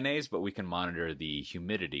of the mayonnaise, but we can monitor the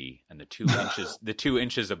humidity and the 2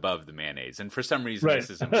 inches above the mayonnaise. And for some reason,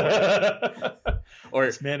 this is important. Or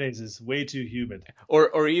this mayonnaise is way too humid.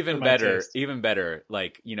 Or even better,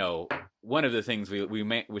 like one of the things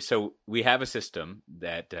we have a system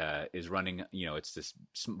that is running. It's this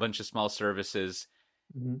bunch of small services.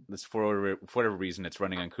 This for whatever reason it's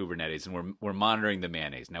running on Kubernetes, and we're monitoring the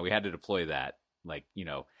mayonnaise. Now we had to deploy that,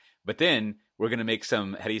 but then we're gonna make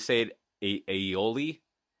some. How do you say it? Aioli.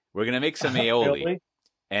 We're gonna make some aioli,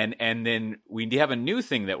 and then we have a new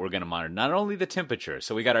thing that we're gonna monitor. Not only the temperature,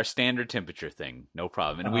 so we got our standard temperature thing, no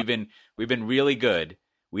problem, and we've been really good.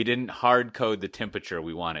 We didn't hard code the temperature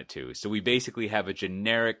we want it to, so we basically have a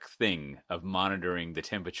generic thing of monitoring the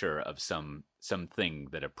temperature of something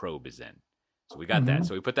that a probe is in. So we got that.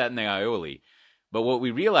 So we put that in the aioli. But what we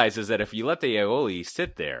realize is that if you let the aioli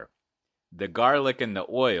sit there, the garlic and the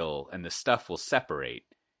oil and the stuff will separate,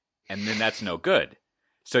 and then that's no good.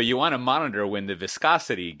 So you want to monitor when the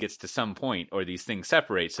viscosity gets to some point or these things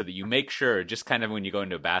separate, so that you make sure, just kind of when you go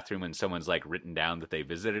into a bathroom and someone's like written down that they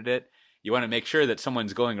visited it, you want to make sure that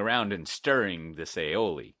someone's going around and stirring this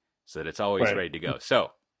aioli so that it's always ready to go.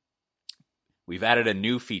 So we've added a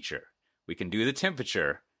new feature. We can do the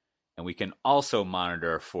temperature, and we can also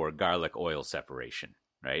monitor for garlic oil separation,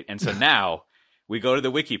 right? And so now we go to the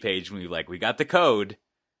wiki page and we got the code.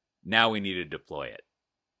 Now we need to deploy it,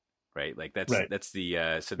 right? Like that's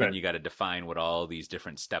the so then you got to define what all these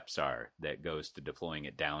different steps are that goes to deploying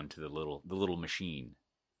it down to the little machine.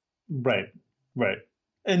 Right.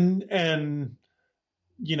 And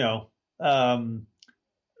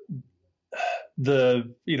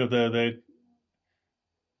the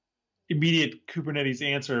immediate Kubernetes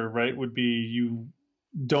answer, right, would be you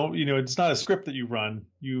don't, it's not a script that you run.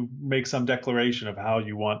 You make some declaration of how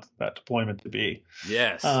you want that deployment to be.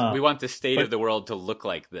 Yes. We want the state of the world to look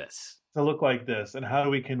like this. And how do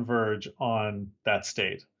we converge on that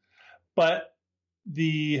state? But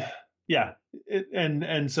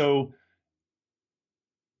so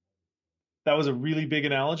that was a really big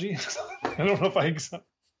analogy. I don't know if I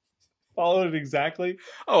followed it exactly.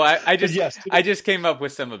 Oh, I just came up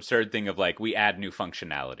with some absurd thing of like we add new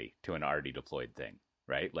functionality to an already deployed thing,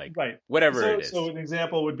 right? Like whatever it is. So an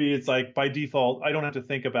example would be it's like by default I don't have to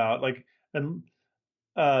think about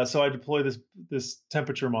so I deploy this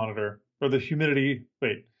temperature monitor or the humidity.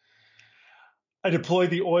 I deploy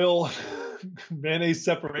the oil mayonnaise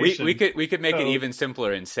separation. We could make it even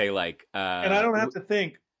simpler and say like and I don't have to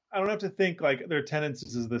think like there are 10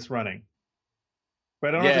 instances of this running.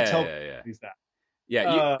 Right? I don't have to tell these that.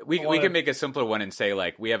 Yeah, we can make a simpler one and say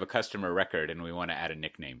like we have a customer record and we want to add a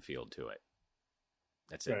nickname field to it.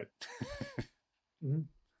 That's it. Right.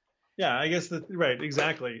 Yeah, I guess right,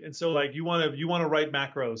 exactly. And so like you want to write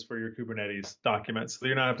macros for your Kubernetes documents, so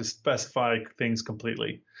you're not have to specify things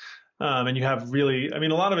completely. And you have really, I mean,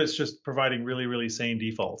 a lot of it's just providing really, really sane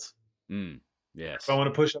defaults. Yes. If I want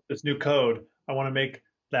to push up this new code, I want to make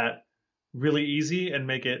that really easy and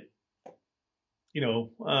make it,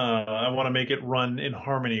 I want to make it run in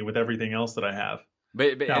harmony with everything else that I have.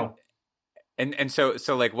 But now, and so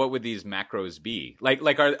like, what would these macros be? Like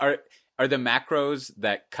are the macros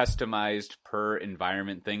that customized per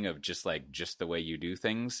environment thing of just the way you do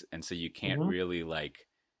things, and so you can't really like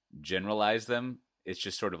generalize them? It's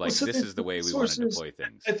just sort of like, this is the way we want to deploy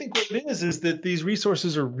things. I think what it is that these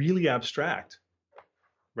resources are really abstract,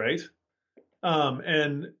 right?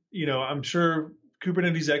 And I'm sure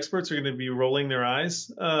Kubernetes experts are going to be rolling their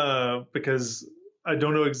eyes because I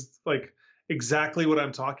don't know exactly what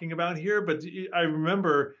I'm talking about here. But I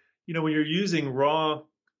remember, when you're using raw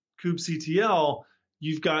kubectl,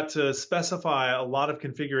 you've got to specify a lot of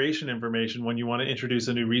configuration information when you want to introduce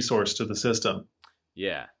a new resource to the system.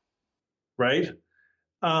 Yeah. Right.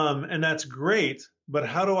 And that's great. But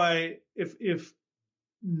how do if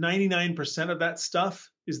 99% of that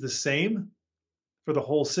stuff is the same for the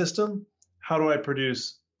whole system, how do I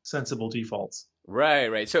produce sensible defaults?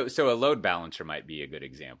 Right. So a load balancer might be a good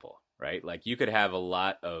example, right? Like you could have a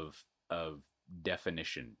lot of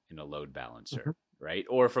definition in a load balancer, right?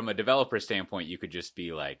 Or from a developer standpoint, you could just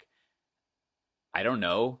be like, I don't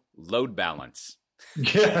know, load balance.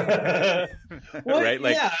 Yeah. Right.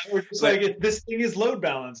 Like, yeah. We're just like, this thing is load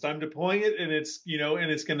balanced. I'm deploying it, and it's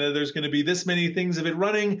there's gonna be this many things of it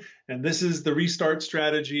running, and this is the restart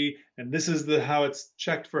strategy, and this is how it's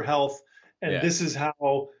checked for health, and this is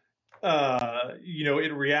how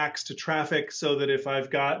it reacts to traffic, so that if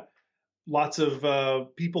I've got lots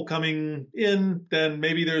of people coming in, then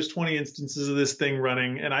maybe there's 20 instances of this thing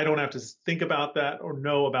running, and I don't have to think about that or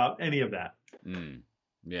know about any of that.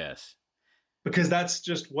 Yes. Because that's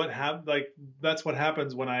just that's what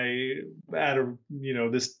happens when I add a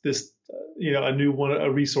new one,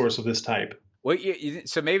 a resource of this type. Well,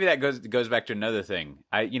 so maybe that goes back to another thing.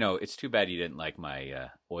 It's too bad you didn't like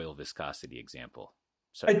my oil viscosity example.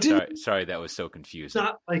 Sorry, that was so confusing.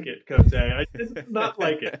 Not like it, Cote. I did not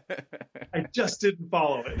like it. I just didn't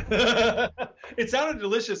follow it. It sounded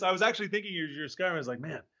delicious. I was actually thinking your Skyrim. I was like,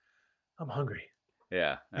 man, I'm hungry.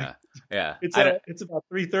 Yeah. It's about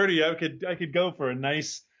 3:30. I could go for a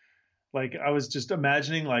nice, I was just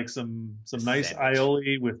imagining some nice sandwich.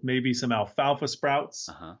 Aioli with maybe some alfalfa sprouts,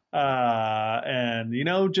 and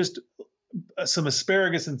just some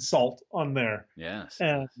asparagus and salt on there. Yes.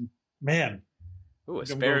 And man, ooh,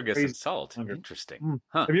 asparagus and salt. Interesting.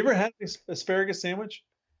 Huh. Have you ever had an asparagus sandwich?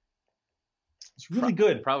 It's really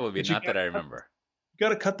good. Probably not that I remember. You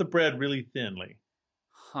got to cut the bread really thinly.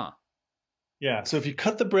 Huh. Yeah, so if you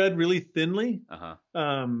cut the bread really thinly,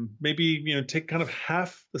 maybe take kind of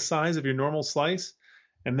half the size of your normal slice,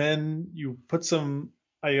 and then you put some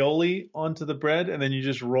aioli onto the bread, and then you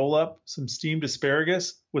just roll up some steamed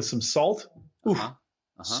asparagus with some salt.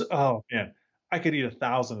 So, oh man, I could eat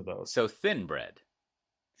 1,000 of those. So thin bread.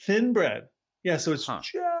 Thin bread, yeah. So it's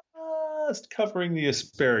just covering the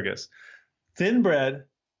asparagus. Thin bread,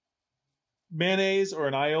 mayonnaise or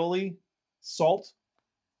an aioli, salt.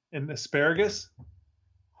 And asparagus.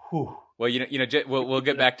 Whew. Well, we'll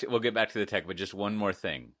get back to the tech, but just one more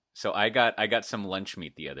thing. So I got some lunch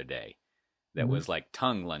meat the other day that was like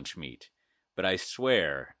tongue lunch meat, but I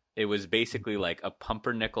swear it was basically like a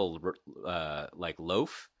pumpernickel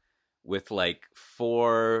loaf with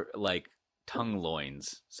 4 tongue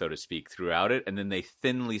loins, so to speak, throughout it, and then they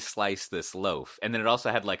thinly sliced this loaf, and then it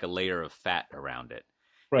also had a layer of fat around it.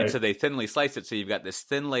 Right. And so they thinly sliced it, so you've got this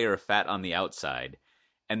thin layer of fat on the outside.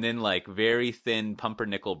 And then very thin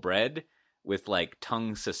pumpernickel bread with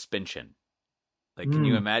tongue suspension. Can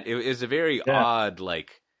you imagine? It was a very odd,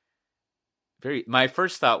 my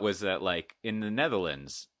first thought was that in the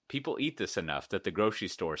Netherlands, people eat this enough that the grocery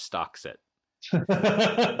store stocks it.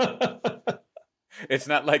 It's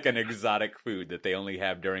not like an exotic food that they only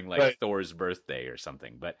have during Thor's birthday or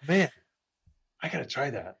something. But man, I gotta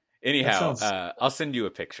try that. Anyhow, I'll send you a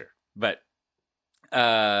picture. But we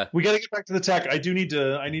got to get back to the tech. I need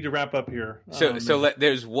to wrap up here.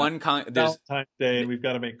 There's one Valentine's Day, and we've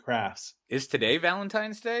got to make crafts. Is today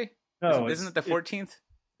Valentine's Day? No, isn't it the 14th?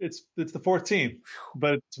 It's the 14th,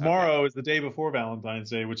 but tomorrow is the day before Valentine's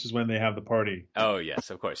Day, which is when they have the party. Oh yes,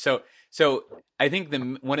 of course. So I think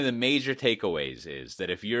one of the major takeaways is that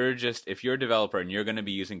if you're a developer and you're going to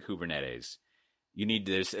be using Kubernetes,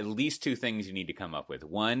 there's at least 2 things you need to come up with.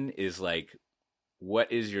 One is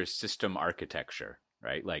what is your system architecture?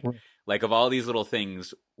 right? Like of all these little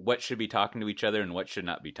things, what should be talking to each other and what should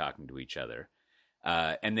not be talking to each other.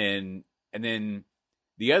 And then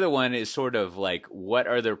the other one is sort of like, what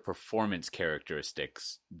are the performance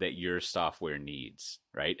characteristics that your software needs,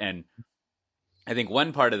 right? And I think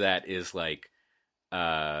one part of that is like,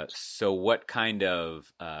 so what kind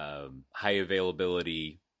of high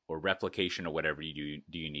availability or replication or whatever do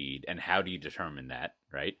you need, and how do you determine that,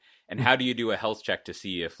 right? And how do you do a health check to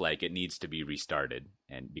see if like it needs to be restarted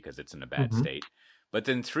and because it's in a bad state? But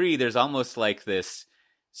then 3, there's almost like this.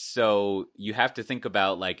 So you have to think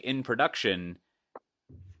about like in production,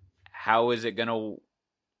 how is it going to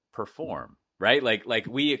perform, right? Like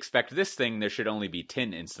we expect this thing, there should only be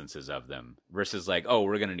 10 instances of them versus like, oh,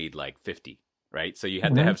 we're going to need like 50, right? So you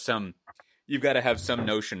have to have you've got to have some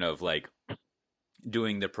notion of like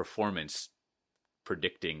doing the performance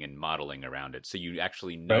predicting and modeling around it. So you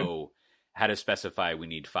actually know how to specify we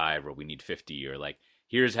need 5 or we need 50 or like,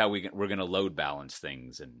 here's how we're going to load balance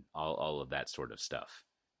things and all of that sort of stuff.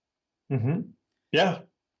 Yeah.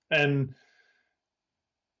 And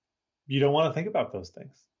you don't want to think about those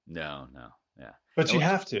things. No. Yeah. But you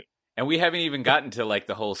have to. And we haven't even gotten to like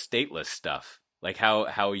the whole stateless stuff, like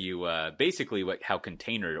how you basically how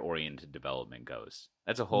container oriented development goes.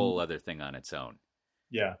 That's a whole other thing on its own.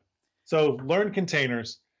 Yeah. So learn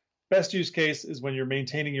containers. Best use case is when you're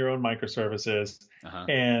maintaining your own microservices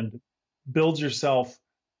and build yourself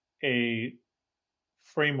a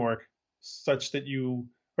framework such that you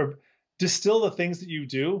or distill the things that you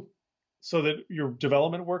do so that your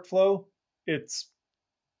development workflow,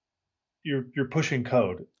 you're pushing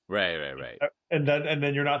code. Right. And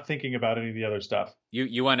then you're not thinking about any of the other stuff.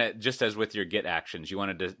 You want to, just as with your Git actions, you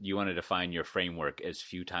want to define your framework as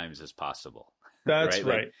few times as possible. That's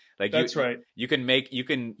right. Like that's right. You could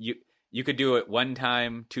do it 1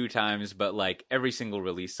 time, 2 times, but like every single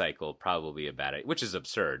release cycle probably about it, which is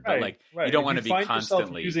absurd. But like you don't want to be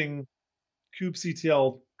constantly using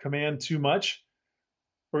kubectl command too much,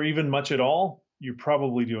 or even much at all. You're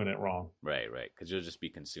probably doing it wrong. Right. Because you'll just be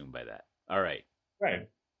consumed by that. All right. Right.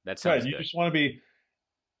 That sounds good. You just want to be.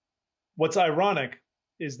 What's ironic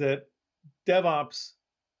is that DevOps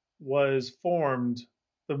was formed.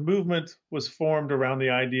 The movement was formed around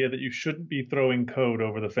the idea that you shouldn't be throwing code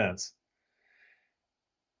over the fence.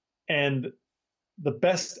 And the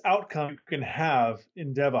best outcome you can have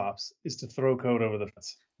in DevOps is to throw code over the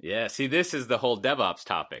fence. Yeah. See, this is the whole DevOps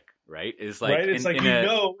topic, right? It's like, right? It's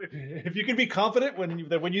if you can be confident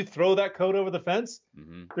when you throw that code over the fence,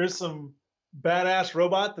 there's some badass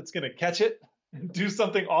robot that's going to catch it and do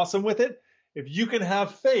something awesome with it. If you can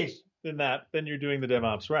have faith in that, then you're doing the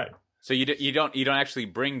DevOps right. So you don't actually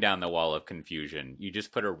bring down the wall of confusion. You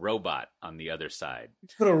just put a robot on the other side.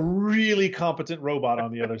 Put a really competent robot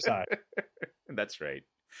on the other side. That's right.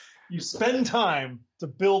 You spend time to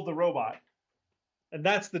build the robot, and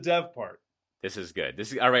that's the dev part. This is good.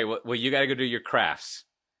 This is all right. Well, you got to go do your crafts.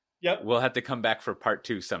 Yep. We'll have to come back for part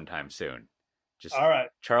 2 sometime soon. Just all right.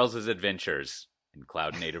 Charles's adventures in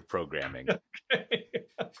cloud native programming.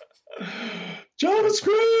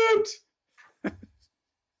 JavaScript.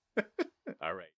 All right.